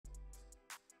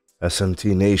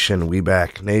SMT Nation, we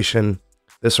back nation.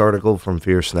 This article from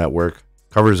FirstNet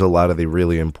covers a lot of the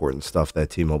really important stuff that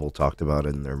T-Mobile talked about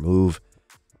in their move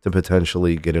to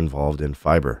potentially get involved in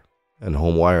fiber and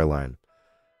home wireline.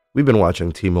 We've been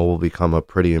watching T-Mobile become a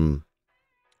pretty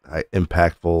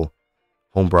impactful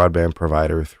home broadband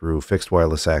provider through fixed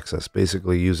wireless access,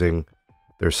 basically using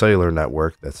their cellular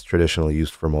network that's traditionally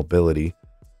used for mobility,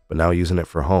 but now using it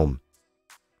for home.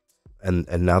 And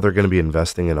now they're going to be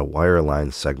investing in a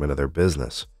wireline segment of their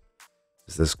business.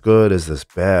 Is this good? Is this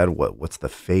bad? What's the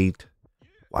fate?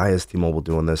 Why is T-Mobile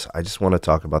doing this? I just want to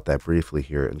talk about that briefly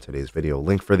here in today's video.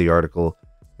 Link for the article,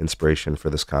 inspiration for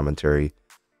this commentary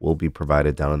will be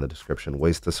provided down in the description.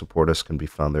 Ways to support us can be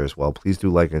found there as well. Please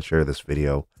do like and share this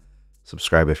video.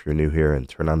 Subscribe if you're new here and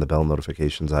turn on the bell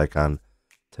notifications icon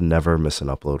to never miss an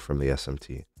upload from the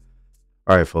SMT.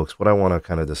 All right, folks, what I want to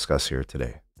kind of discuss here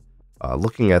today.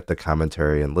 Looking at the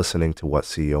commentary and listening to what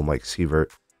CEO Mike Sievert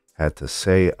had to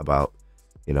say about,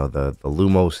 the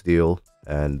Lumos deal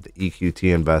and the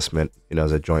EQT investment,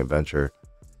 as a joint venture,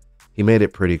 he made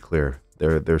it pretty clear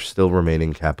they're still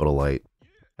remaining capital light,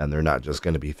 and they're not just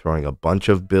going to be throwing a bunch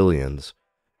of billions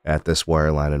at this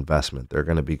wireline investment. They're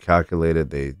going to be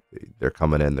calculated. They're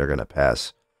coming in. They're going to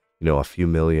pass, a few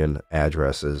million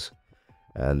addresses,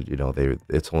 and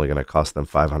it's only going to cost them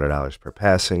 $500 per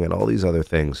passing, and all these other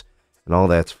things. And all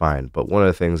that's fine. But one of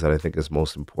the things that I think is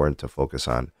most important to focus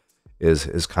on is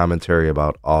his commentary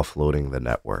about offloading the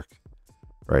network,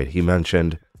 right? He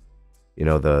mentioned,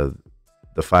 the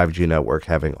 5G network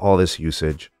having all this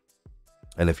usage.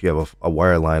 And if you have a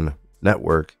wireline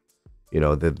network,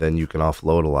 then you can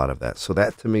offload a lot of that. So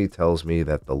that to me tells me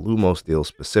that the Lumos deal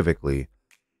specifically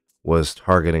was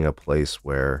targeting a place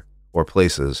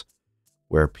places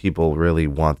where people really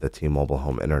want the T-Mobile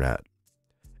home internet.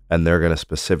 And they're going to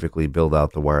specifically build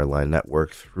out the wireline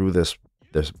network through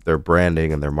their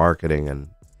branding and their marketing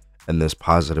and this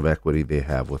positive equity they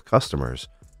have with customers.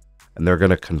 And they're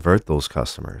going to convert those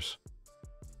customers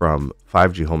from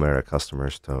 5G home internet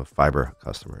customers to fiber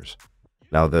customers.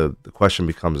 Now, the question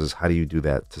becomes is how do you do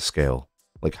that to scale?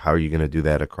 Like, how are you going to do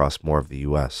that across more of the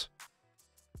U.S.?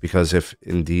 Because if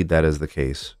indeed that is the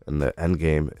case, and the end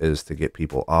game is to get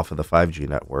people off of the 5G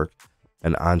network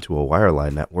and onto a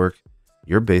wireline network,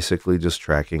 you're basically just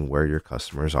tracking where your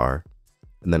customers are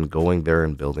and then going there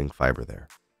and building fiber there,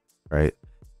 right?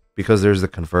 Because there's the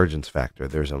convergence factor.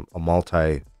 There's a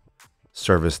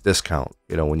multi-service discount.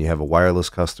 When you have a wireless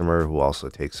customer who also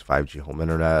takes 5G home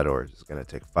internet or is going to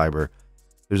take fiber,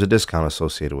 there's a discount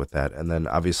associated with that. And then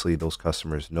obviously those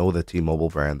customers know the T-Mobile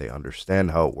brand. They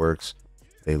understand how it works.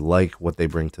 They like what they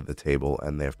bring to the table,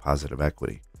 and they have positive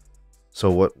equity. So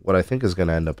what I think is going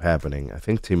to end up happening, I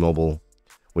think T-Mobile,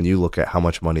 when you look at how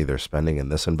much money they're spending in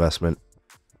this investment,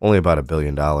 only about $1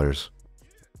 billion,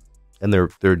 and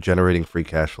they're generating free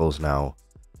cash flows now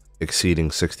exceeding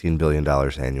 $16 billion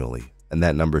annually, and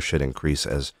that number should increase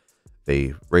as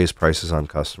they raise prices on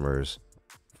customers,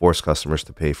 force customers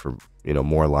to pay for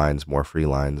more lines, more free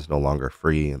lines, no longer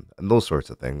free, and those sorts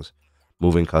of things,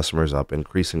 moving customers up,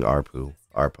 increasing ARPA,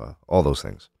 all those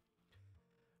things.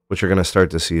 What you're going to start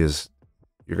to see is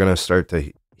you're going to start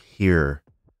to hear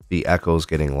the echoes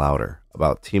getting louder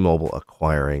about T-Mobile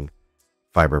acquiring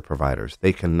fiber providers.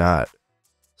 They cannot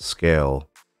scale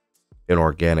an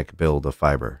organic build of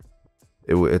fiber.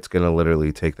 It's going to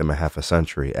literally take them a half a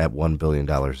century at $1 billion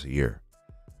a year.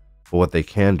 But what they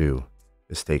can do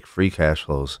is take free cash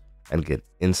flows and get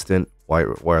instant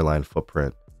wireline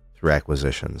footprint through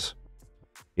acquisitions.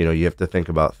 You have to think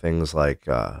about things like,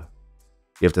 you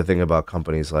have to think about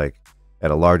companies like at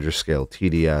a larger scale,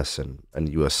 TDS and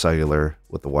US Cellular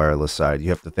with the wireless side. You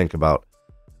have to think about,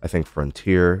 I think,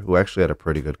 Frontier, who actually had a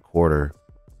pretty good quarter,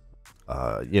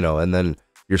 and then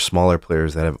your smaller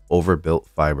players that have overbuilt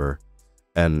fiber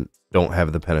and don't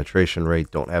have the penetration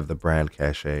rate, don't have the brand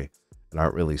cachet, and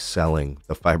aren't really selling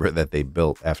the fiber that they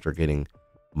built after getting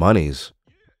monies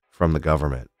from the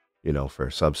government,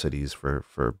 for subsidies, for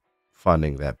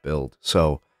funding that build.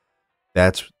 So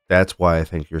that's why I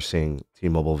think you're seeing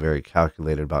T-Mobile very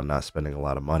calculated about not spending a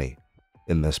lot of money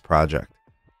in this project.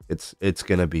 It's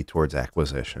going to be towards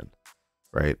acquisition,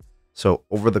 right? So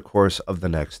over the course of the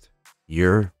next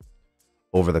year,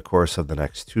 over the course of the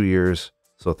next 2 years,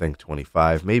 so think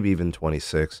 25, maybe even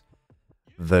 26,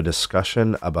 the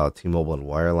discussion about T-Mobile and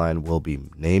wireline will be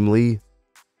namely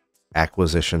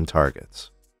acquisition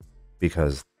targets,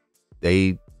 because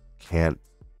they can't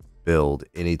build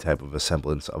any type of a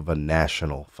semblance of a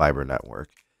national fiber network.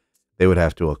 They would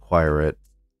have to acquire it,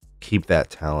 keep that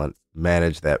talent,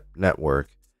 manage that network,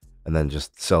 and then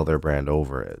just sell their brand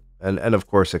over it. And of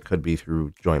course, it could be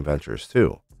through joint ventures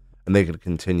too. and they could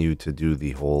continue to do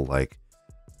the whole, like,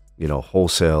 you know,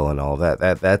 wholesale and all that.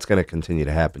 That's going to continue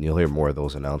to happen. You'll hear more of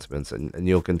those announcements, and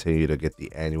you'll continue to get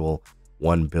the annual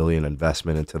 $1 billion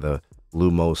investment into the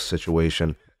Lumos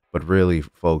situation. But really,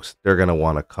 folks, they're going to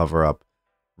want to cover up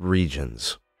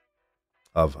regions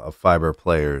of fiber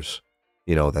players,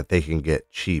 you know, that they can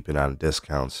get cheap and on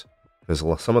discounts, because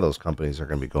some of those companies are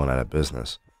going to be going out of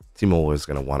business. T-Mobile is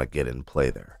going to want to get in play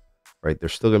there, right? They're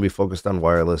still going to be focused on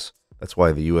wireless. That's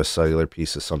why the U.S. cellular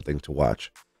piece is something to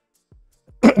watch.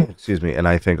 Excuse me. And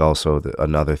I think also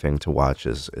another thing to watch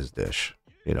is Dish,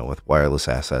 you know, with wireless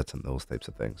assets and those types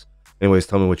of things. Anyways,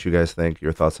 tell me what you guys think.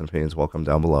 Your thoughts and opinions welcome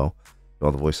down below. You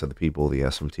know, the voice of the people, the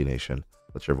SMT Nation.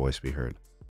 Let your voice be heard.